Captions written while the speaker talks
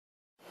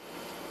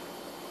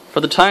For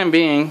the time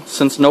being,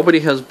 since nobody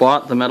has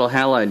bought the metal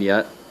halide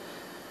yet,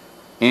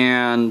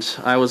 and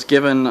I was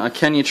given a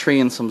Kenya tree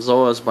and some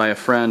zoas by a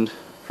friend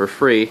for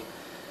free,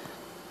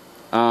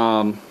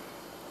 the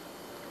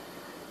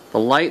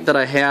light that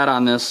I had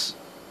on this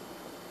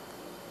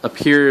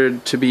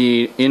appeared to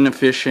be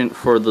inefficient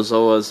for the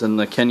zoas and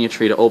the Kenya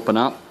tree to open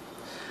up.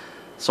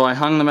 So I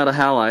hung the metal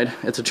halide.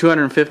 It's a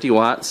 250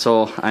 watt,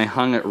 so I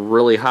hung it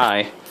really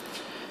high.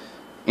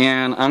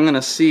 And I'm going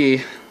to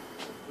see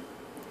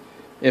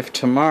if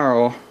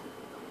tomorrow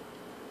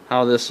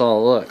how this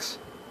all looks.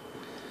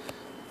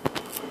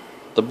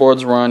 The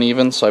boards were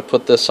uneven, so I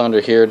put this under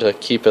here to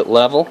keep it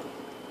level.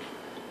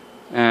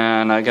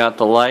 And I got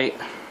the light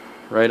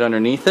right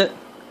underneath it.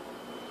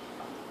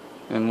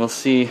 And we'll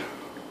see.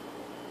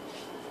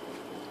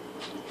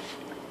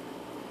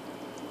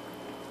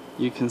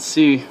 You can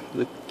see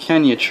the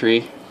Kenya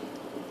tree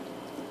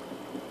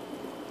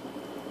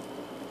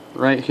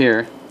right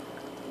here.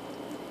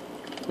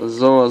 The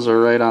zoas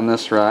are right on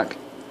this rock.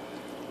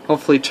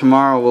 Hopefully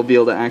tomorrow we'll be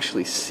able to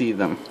actually see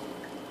them.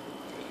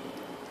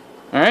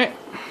 Alright,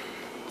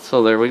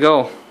 so there we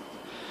go.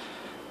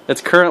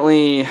 It's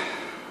currently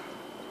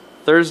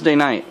Thursday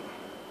night.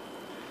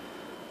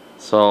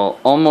 So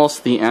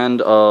almost the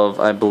end of,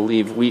 I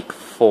believe, week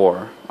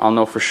 4. I'll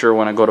know for sure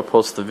when I go to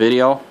post the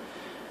video.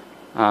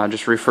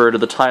 Just refer to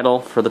the title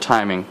for the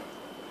timing.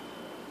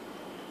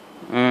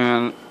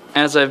 And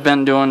as I've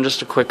been doing,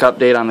 just a quick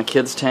update on the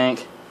kids'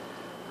 tank.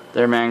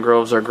 Their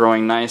mangroves are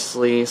growing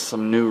nicely,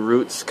 some new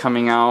roots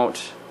coming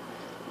out,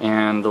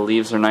 and the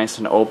leaves are nice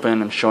and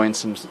open and showing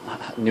some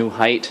new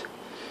height.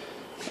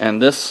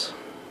 And this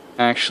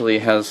actually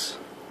has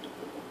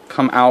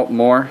come out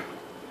more,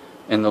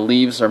 and the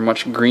leaves are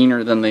much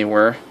greener than they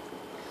were.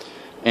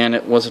 And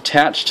it was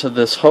attached to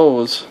this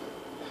hose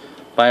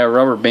by a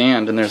rubber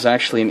band, and there's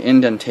actually an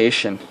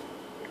indentation.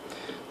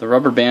 The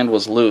rubber band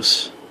was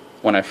loose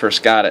when I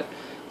first got it,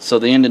 so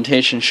the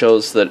indentation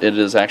shows that it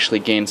has actually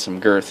gained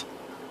some girth.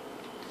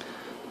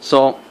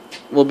 So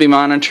we'll be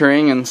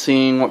monitoring and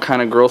seeing what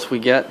kind of growth we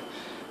get.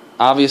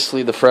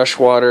 Obviously the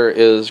freshwater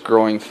is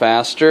growing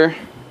faster,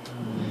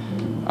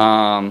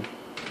 but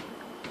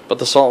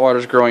the saltwater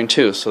is growing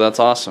too, so that's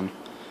awesome.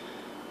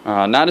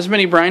 Not as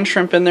many brine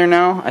shrimp in there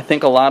now. I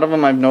think a lot of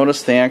them, I've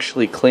noticed, they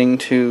actually cling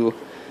to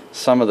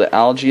some of the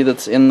algae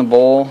that's in the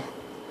bowl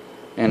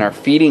and are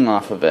feeding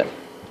off of it.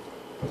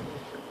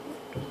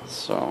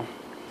 So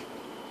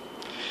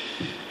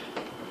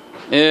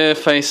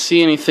if I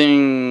see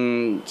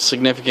anything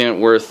significant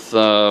worth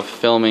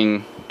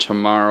filming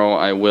tomorrow,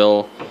 I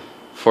will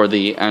for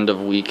the end of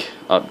week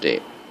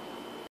update.